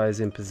this guy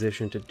is in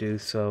position to do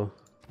so.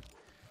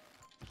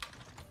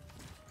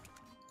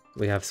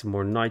 We have some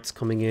more knights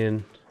coming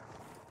in.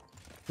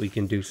 We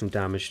can do some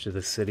damage to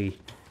the city.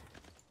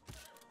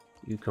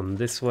 You come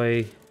this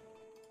way.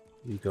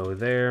 You go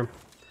there.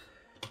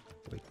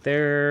 Right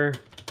there.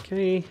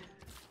 Okay.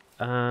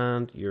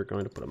 And you're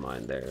going to put a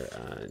mine there.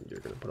 And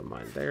you're going to put a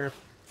mine there.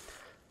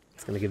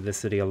 It's going to give this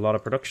city a lot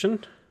of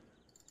production.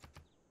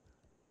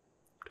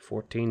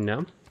 14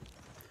 now.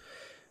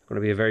 Going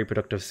to be a very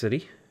productive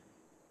city.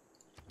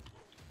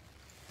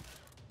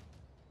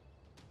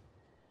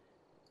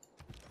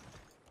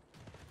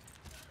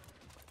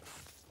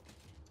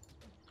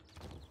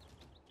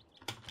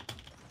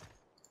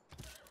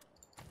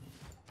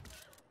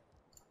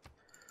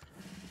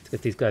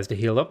 Get these guys to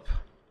heal up.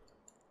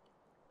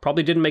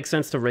 Probably didn't make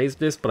sense to raise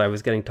this, but I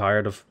was getting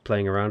tired of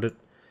playing around it.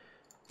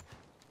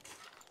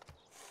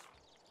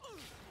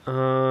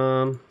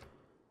 I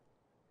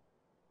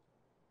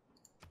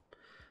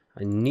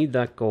need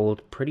that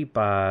gold pretty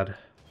bad.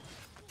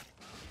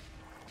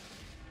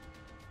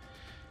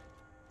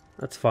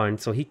 That's fine.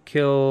 So he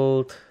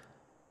killed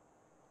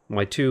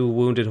my 2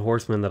 wounded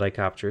horsemen that I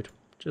captured.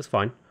 Just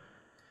fine.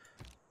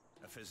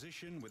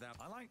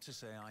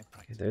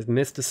 Okay, there's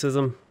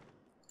mysticism.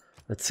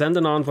 Let's send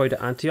an envoy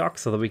to Antioch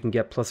so that we can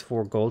get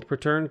 +4 gold per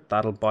turn.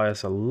 That'll buy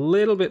us a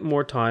little bit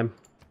more time.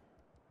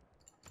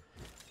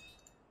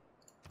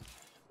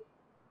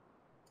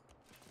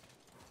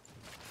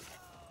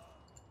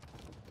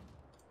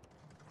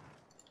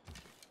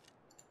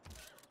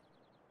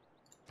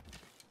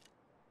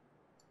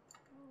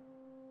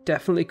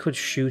 Definitely could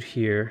shoot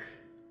here.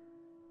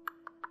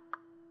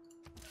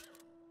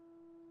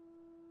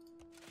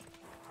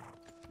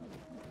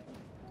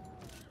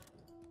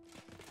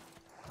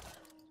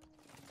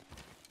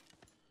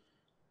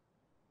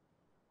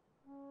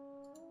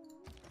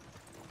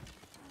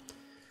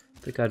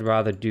 I think I'd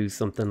rather do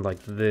something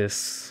like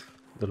this.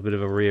 A little bit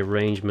of a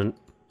rearrangement.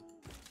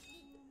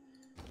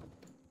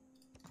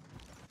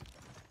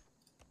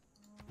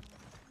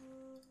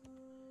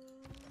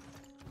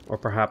 Or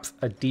perhaps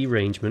a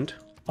derangement.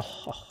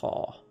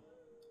 Oh,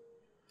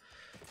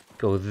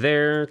 go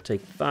there,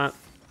 take that.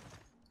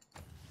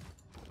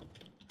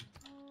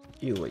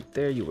 You wait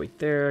there, you wait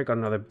there. I got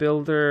another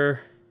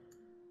builder.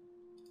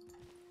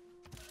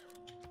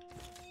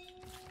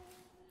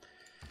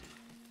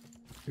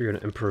 You're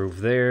gonna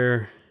improve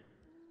there.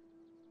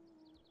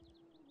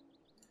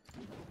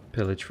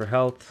 Pillage for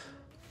health.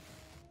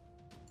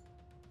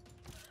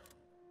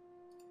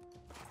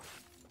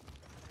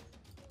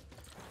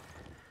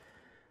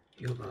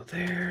 You'll go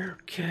there,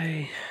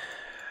 okay.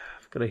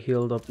 I've got a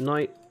healed up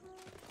knight.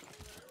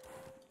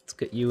 Let's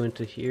get you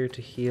into here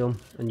to heal,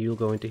 and you'll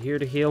go into here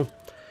to heal.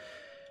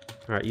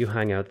 Alright, you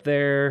hang out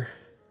there.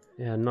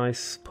 Yeah,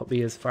 nice. Put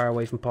me as far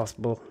away from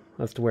possible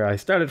as to where I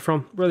started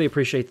from. Really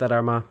appreciate that,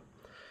 Arma.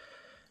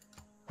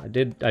 I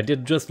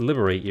did just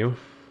liberate you.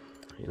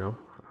 You know,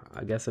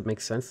 I guess it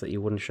makes sense that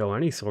you wouldn't show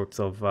any sorts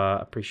of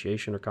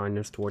appreciation or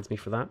kindness towards me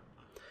for that.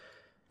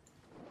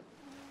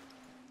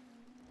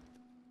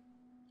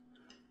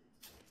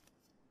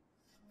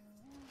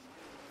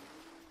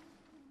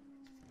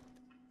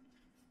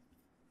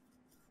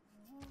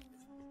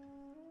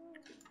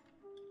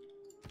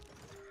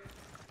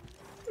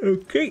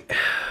 Okay.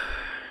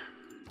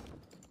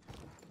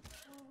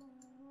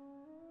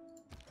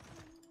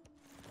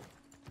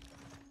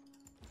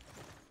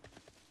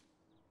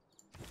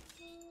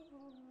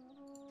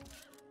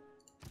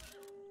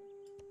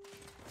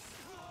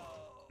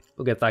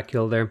 We'll get that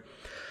kill there.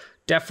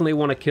 Definitely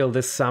want to kill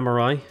this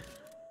samurai.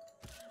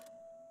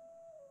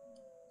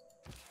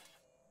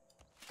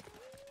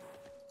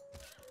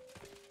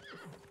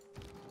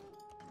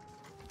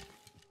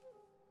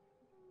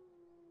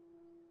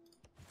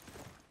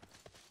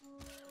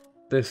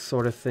 This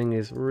sort of thing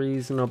is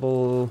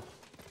reasonable.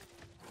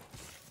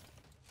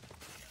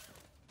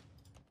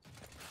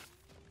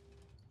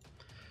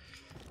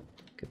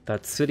 Get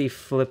that city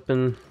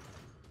flipping.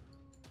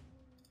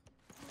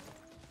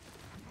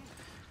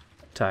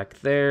 Attack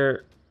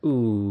there.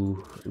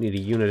 Ooh, I need a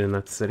unit in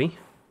that city.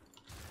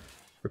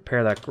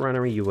 Repair that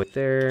granary. You wait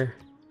there.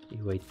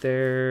 You wait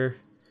there.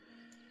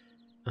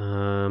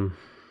 Okay.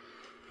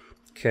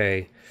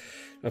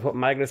 I put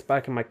Magnus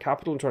back in my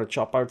capital and try to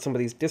chop out some of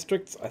these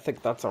districts. I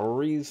think that's a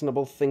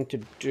reasonable thing to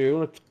do.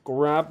 Let's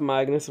grab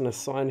Magnus and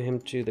assign him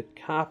to the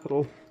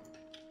capital.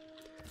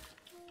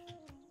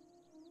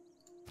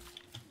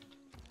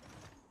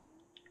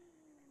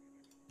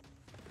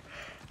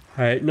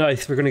 Alright,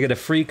 nice. We're going to get a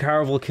free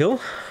Caravel kill.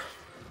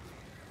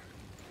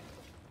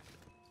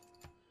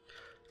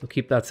 We'll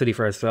keep that city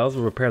for ourselves.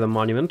 We'll repair the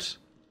monument.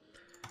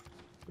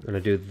 We're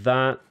going to do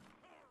that.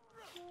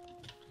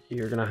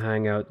 You're going to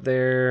hang out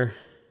there.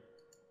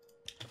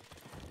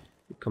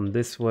 Come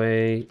this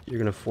way. You're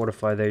going to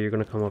fortify there. You're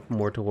going to come up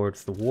more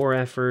towards the war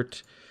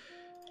effort.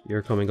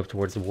 You're coming up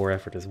towards the war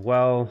effort as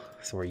well.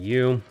 So are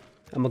you.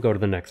 And we'll go to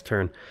the next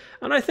turn.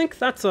 And I think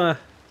that's a...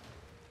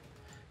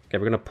 Okay, we're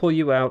going to pull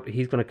you out.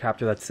 He's going to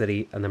capture that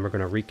city. And then we're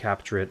going to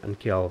recapture it and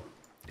kill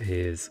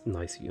his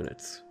nice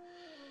units.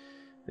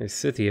 There's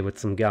Scythia with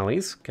some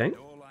galleys. Okay.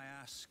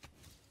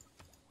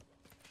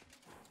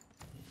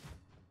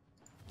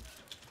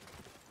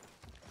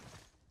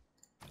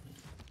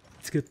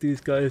 Let's get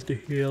these guys to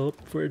heal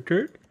up for a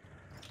turn.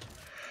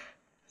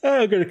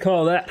 I'm going to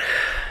call that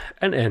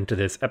an end to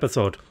this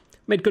episode.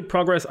 Made good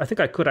progress. I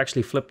think I could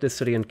actually flip this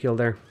city and kill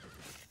there.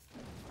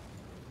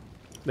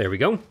 There we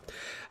go.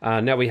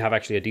 Now we have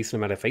actually a decent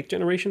amount of faith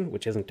generation,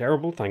 which isn't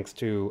terrible, thanks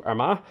to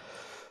Armagh,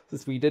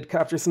 since we did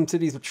capture some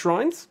cities with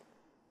shrines.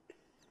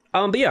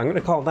 But yeah, I'm going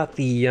to call that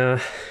the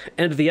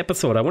end of the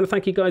episode. I want to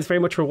thank you guys very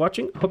much for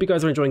watching. Hope you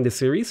guys are enjoying this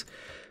series.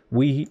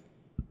 We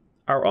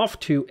are off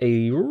to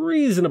a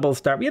reasonable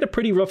start. We had a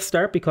pretty rough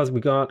start because we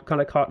got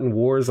kind of caught in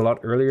wars a lot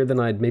earlier than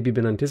I'd maybe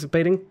been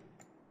anticipating.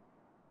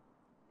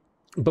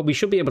 But we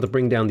should be able to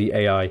bring down the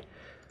AI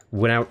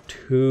without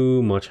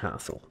too much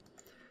hassle.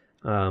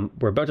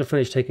 We're about to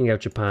finish taking out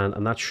Japan,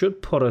 and that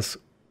should put us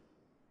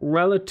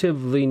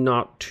relatively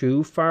not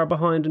too far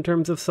behind in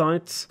terms of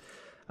sites.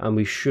 And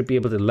we should be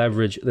able to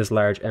leverage this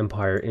large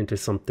empire into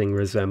something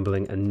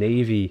resembling a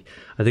navy.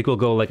 I think we'll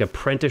go like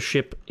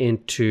apprenticeship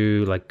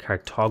into like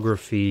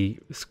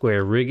cartography,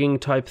 square rigging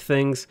type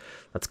things.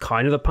 That's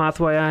kind of the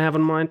pathway I have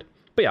in mind.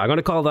 But yeah, I'm going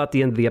to call that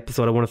the end of the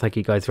episode. I want to thank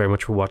you guys very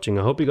much for watching.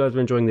 I hope you guys are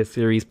enjoying this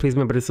series. Please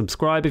remember to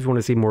subscribe if you want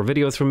to see more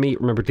videos from me.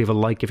 Remember to leave a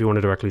like if you want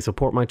to directly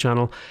support my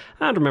channel.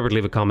 And remember to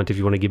leave a comment if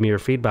you want to give me your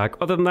feedback.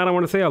 Other than that, I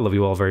want to say I love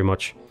you all very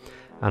much.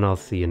 And I'll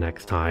see you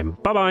next time.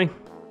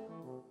 Bye-bye.